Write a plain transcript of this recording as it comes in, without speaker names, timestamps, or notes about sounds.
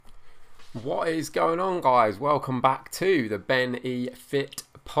What is going on, guys? Welcome back to the Ben E Fit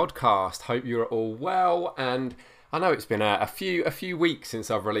podcast. Hope you're all well. And I know it's been a few weeks since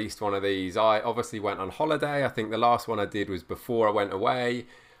I've released one of these. I obviously went on holiday. I think the last one I did was before I went away.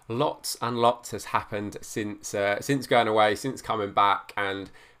 Lots and lots has happened since going away, since coming back,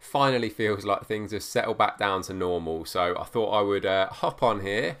 and finally feels like things have settled back down to normal. So I thought I would hop on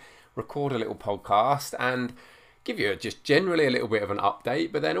here, record a little podcast, and give you just generally a little bit of an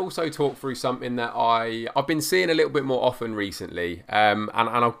update, but then also talk through something that I've been seeing a little bit more often recently, and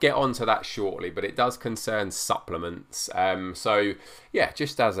I'll get onto that shortly, but it does concern supplements. So yeah,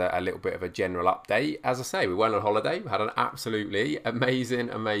 just as a little bit of a general update, as I say, we went on holiday, we had an absolutely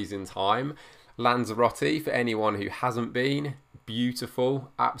amazing time. Lanzarote, for anyone who hasn't been, beautiful,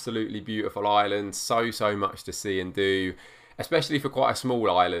 absolutely beautiful island, so much to see and do, especially for quite a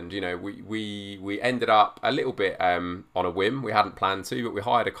small island. You know, we ended up a little bit on a whim. We hadn't planned to, but we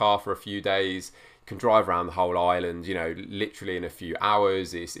hired a car for a few days. You can drive around the whole island, you know, literally in a few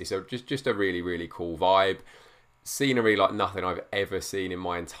hours. Just a really cool vibe. Scenery like nothing I've ever seen in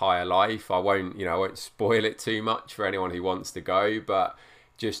my entire life. I won't spoil it too much for anyone who wants to go, but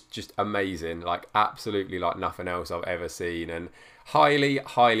just amazing, like absolutely like nothing else I've ever seen, and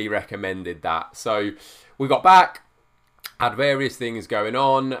highly recommended that. So we got back, had various things going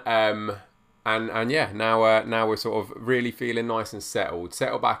on, and yeah, now we're sort of really feeling nice and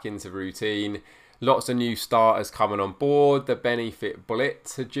settled back into routine. Lots of new starters coming on board. The Benefit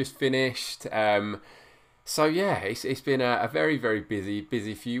Blitz had just finished. So yeah, it's been a very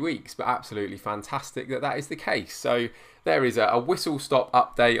busy few weeks, but absolutely fantastic that is the case. So there is a whistle stop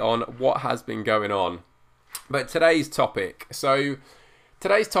update on what has been going on. But today's topic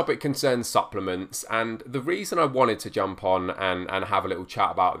concerns supplements, and the reason I wanted to jump on and have a little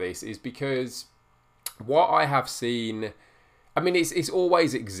chat about this is because what I have seen, I mean, it's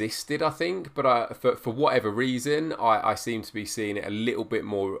always existed, I think, but for whatever reason, I seem to be seeing it a little bit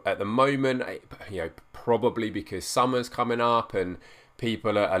more at the moment. Probably because summer's coming up and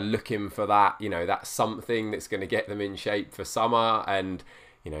people are looking for that, that something that's going to get them in shape for summer, and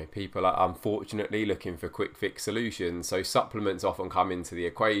people are unfortunately looking for quick fix solutions. So supplements often come into the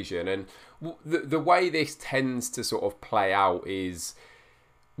equation, and the way this tends to sort of play out is,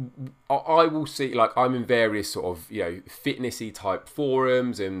 I will see, like, I'm in various sort of, fitnessy type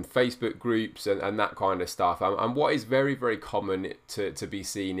forums and Facebook groups and that kind of stuff. And what is very common to be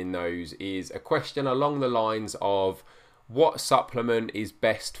seen in those is a question along the lines of, what supplement is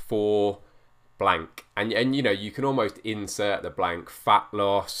best for blank? And you can almost insert the blank: fat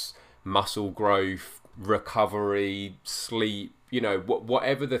loss, muscle growth, recovery, sleep,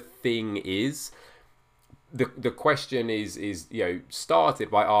 whatever the thing is. The question is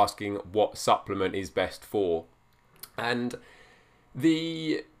started by asking what supplement is best for, and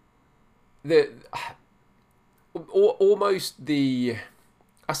the almost the,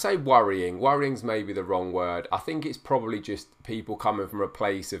 I say worrying's maybe the wrong word. I think it's probably just people coming from a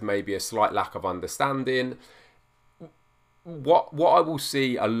place of maybe a slight lack of understanding. What I will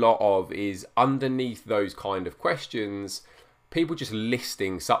see a lot of is, underneath those kind of questions, people just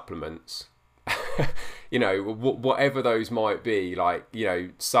listing supplements. Whatever those might be, like,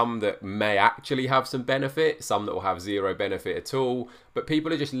 some that may actually have some benefit, some that will have zero benefit at all, but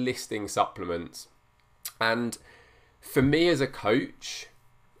people are just listing supplements. And for me as a coach,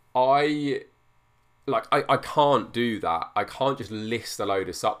 I can't do that. I can't just list a load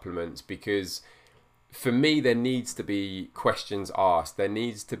of supplements, because for me there needs to be questions asked. There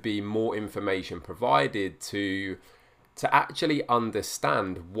needs to be more information provided to actually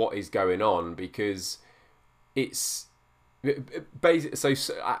understand what is going on, because it's basic. So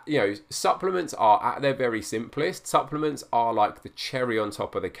supplements are, at their very simplest, supplements are like the cherry on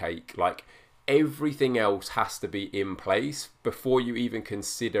top of the cake. Like, everything else has to be in place before you even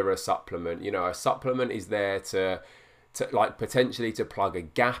consider a supplement. A supplement is there to like potentially to plug a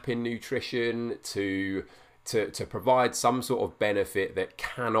gap in nutrition, to provide some sort of benefit that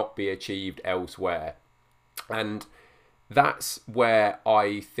cannot be achieved elsewhere. And that's where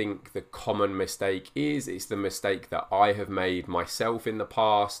I think the common mistake is. It's the mistake that I have made myself in the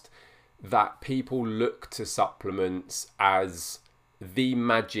past, that people look to supplements as the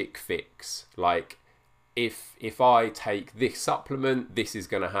magic fix. Like, if I take this supplement, this is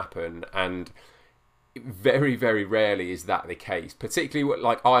going to happen. And very rarely is that the case. Particularly,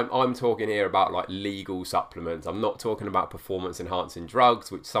 like, I'm talking here about like legal supplements. I'm not talking about performance enhancing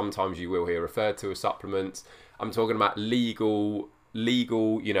drugs, which sometimes you will hear referred to as supplements. I'm talking about legal,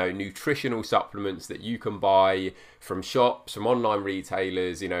 nutritional supplements that you can buy from shops, from online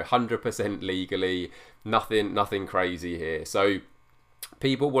retailers, 100% legally. Nothing crazy here. So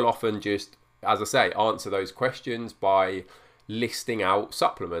people will often just, as I say, answer those questions by listing out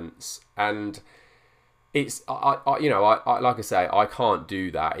supplements. And it's, like I say, I can't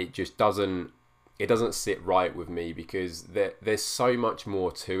do that. It doesn't sit right with me, because there's so much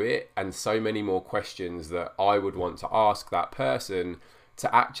more to it, and so many more questions that I would want to ask that person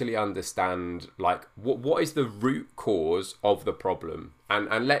to actually understand, like, what is the root cause of the problem.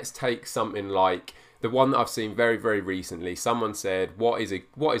 And let's take something like the one that I've seen very, very recently. Someone said, what is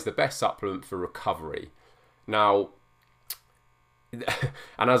the best supplement for recovery? Now,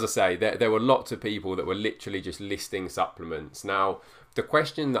 and as I say, there were lots of people that were literally just listing supplements. Now, the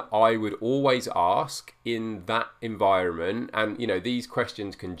question that I would always ask in that environment, and these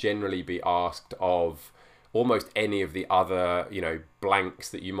questions can generally be asked of almost any of the other blanks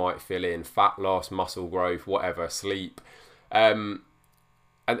that you might fill in: fat loss, muscle growth, whatever, sleep. And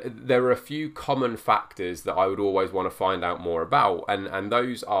there are a few common factors that I would always want to find out more about, and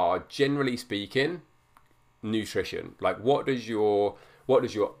those are, generally speaking, nutrition. Like, what does your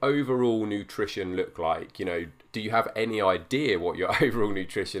overall nutrition look like? Do you have any idea what your overall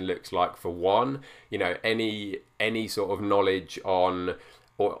nutrition looks like, for one? Any sort of knowledge on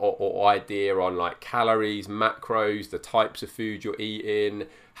or idea on, like, calories, macros, the types of food you're eating,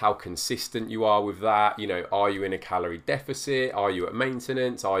 how consistent you are with that? Are you in a calorie deficit? Are you at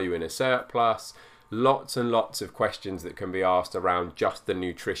maintenance? Are you in a surplus? Lots and lots of questions that can be asked around just the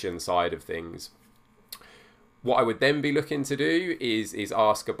nutrition side of things. What I would then be looking to do is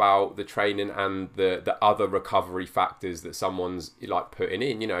ask about the training and the other recovery factors that someone's, like, putting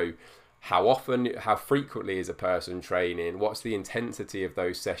in. How often, how frequently is a person training? What's the intensity of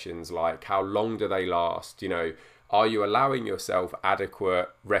those sessions like? How long do they last? Are you allowing yourself adequate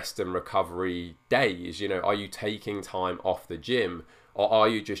rest and recovery days? Are you taking time off the gym, or are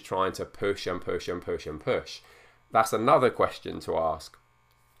you just trying to push and push and push and push? That's another question to ask.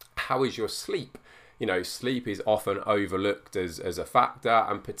 How is your sleep? Sleep is often overlooked as a factor,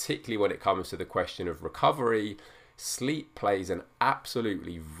 and particularly when it comes to the question of recovery, sleep plays an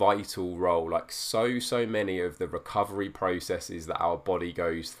absolutely vital role. Like, so many of the recovery processes that our body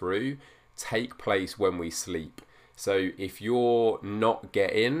goes through take place when we sleep. So if you're not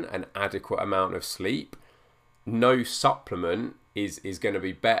getting an adequate amount of sleep, no supplement is going to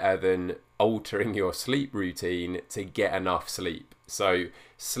be better than altering your sleep routine to get enough sleep. So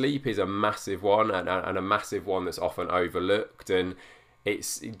sleep is a massive one, and a massive one that's often overlooked, and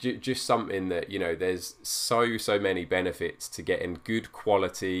it's just something that, there's so many benefits to getting good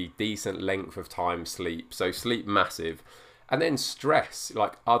quality, decent length of time sleep. So sleep, massive. And then stress,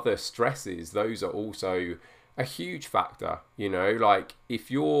 like other stresses, those are also a huge factor. Like, if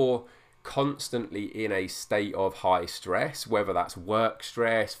you're constantly in a state of high stress, whether that's work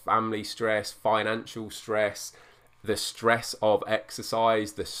stress, family stress, financial stress, the stress of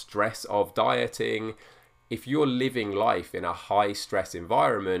exercise, the stress of dieting, if you're living life in a high stress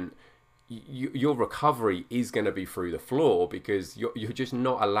environment, your recovery is going to be through the floor, because you're just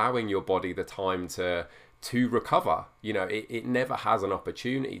not allowing your body the time to recover. It never has an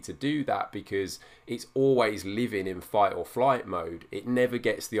opportunity to do that, because it's always living in fight or flight mode. It never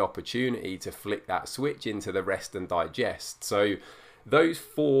gets the opportunity to flick that switch into the rest and digest. So those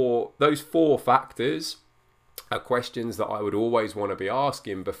four factors are questions that I would always want to be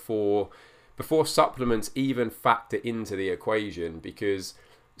asking before supplements even factor into the equation, because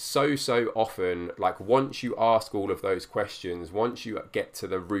so often, like, once you ask all of those questions, once you get to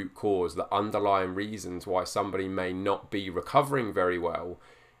the root cause, the underlying reasons why somebody may not be recovering very well,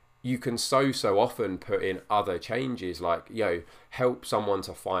 you can so often put in other changes, like, help someone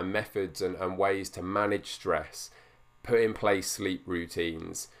to find methods and ways to manage stress, put in place sleep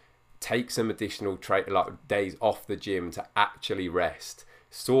routines, take some additional days off the gym to actually rest,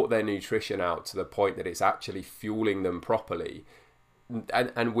 sort their nutrition out to the point that it's actually fueling them properly.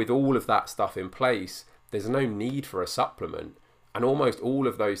 And with all of that stuff in place, there's no need for a supplement. And almost all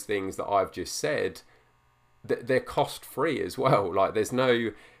of those things that I've just said, they're cost free as well. Like, there's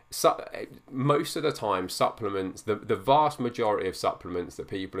no, most of the time, supplements, the vast majority of supplements that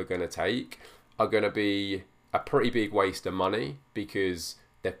people are going to take are going to be a pretty big waste of money, because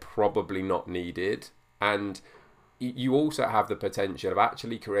they're probably not needed. And you also have the potential of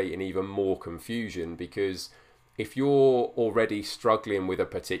actually creating even more confusion, because if you're already struggling with a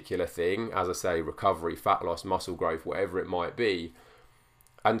particular thing, as I say, recovery, fat loss, muscle growth, whatever it might be,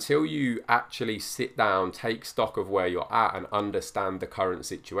 until you actually sit down, take stock of where you're at and understand the current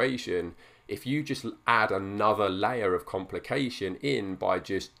situation, if you just add another layer of complication in by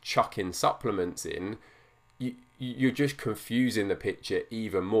just chucking supplements in, you're just confusing the picture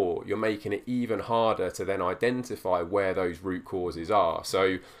even more. You're making it even harder to then identify where those root causes are.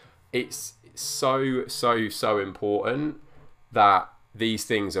 So it's so important that these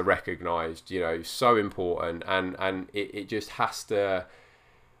things are recognized, so important. And it just has to,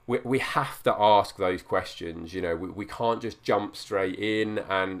 we have to ask those questions. We can't just jump straight in.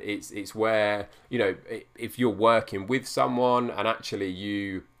 And it's where, if you're working with someone and actually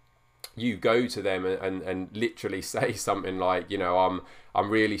you go to them and literally say something like, I'm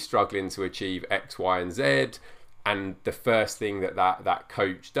really struggling to achieve X, Y, and Z. And the first thing that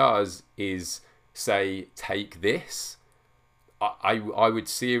coach does is say, take this. I would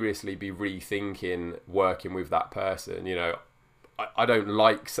seriously be rethinking working with that person. I don't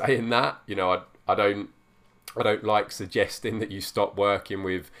like saying that. I don't like suggesting that you stop working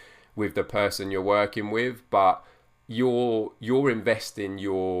with the person you're working with, but you're investing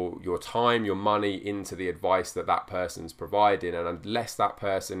your time, your money into the advice that person's providing. And unless that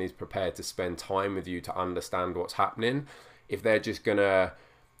person is prepared to spend time with you to understand what's happening, if they're just gonna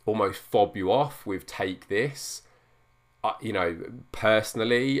almost fob you off with take this,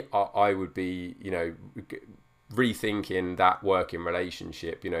 personally, I would be, rethinking that working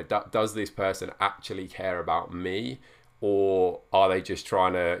relationship. Does this person actually care about me, or are they just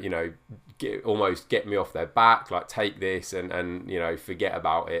trying to, almost get me off their back, like take this and forget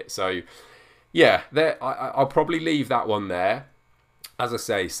about it? So yeah, I'll probably leave that one there. As I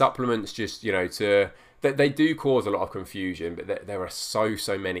say, supplements just, they do cause a lot of confusion, but there are so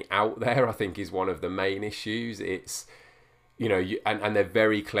many out there, I think, is one of the main issues. It's, and they're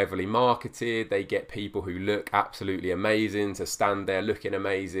very cleverly marketed. They get people who look absolutely amazing to stand there looking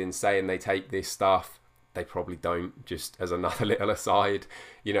amazing, saying they take this stuff. They probably don't, just as another little aside.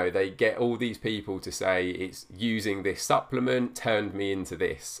 They get all these people to say it's using this supplement turned me into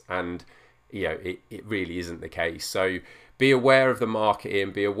this. And, it really isn't the case. So be aware of the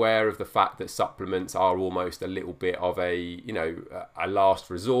marketing, be aware of the fact that supplements are almost a little bit of a last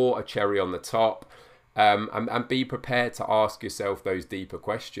resort, a cherry on the top. And be prepared to ask yourself those deeper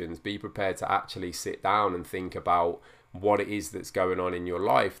questions. Be prepared to actually sit down and think about what it is that's going on in your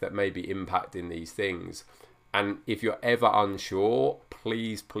life that may be impacting these things. And if you're ever unsure,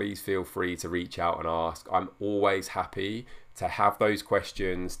 please feel free to reach out and ask. I'm always happy to have those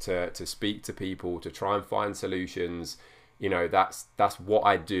questions, to speak to people, to try and find solutions. That's what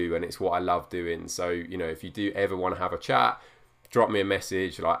I do, and it's what I love doing. So, if you do ever want to have a chat, drop me a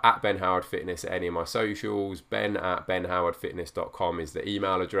message, like at Ben Howard Fitness at any of my socials. ben@benhowardfitness.com is the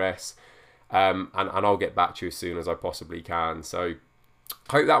email address. And I'll get back to you as soon as I possibly can. So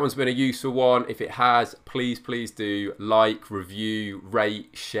hope that one's been a useful one. If it has, please do like, review,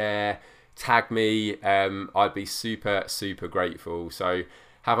 rate, share, tag me. I'd be super grateful. So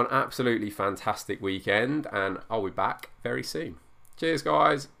have an absolutely fantastic weekend, and I'll be back very soon. Cheers,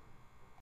 guys.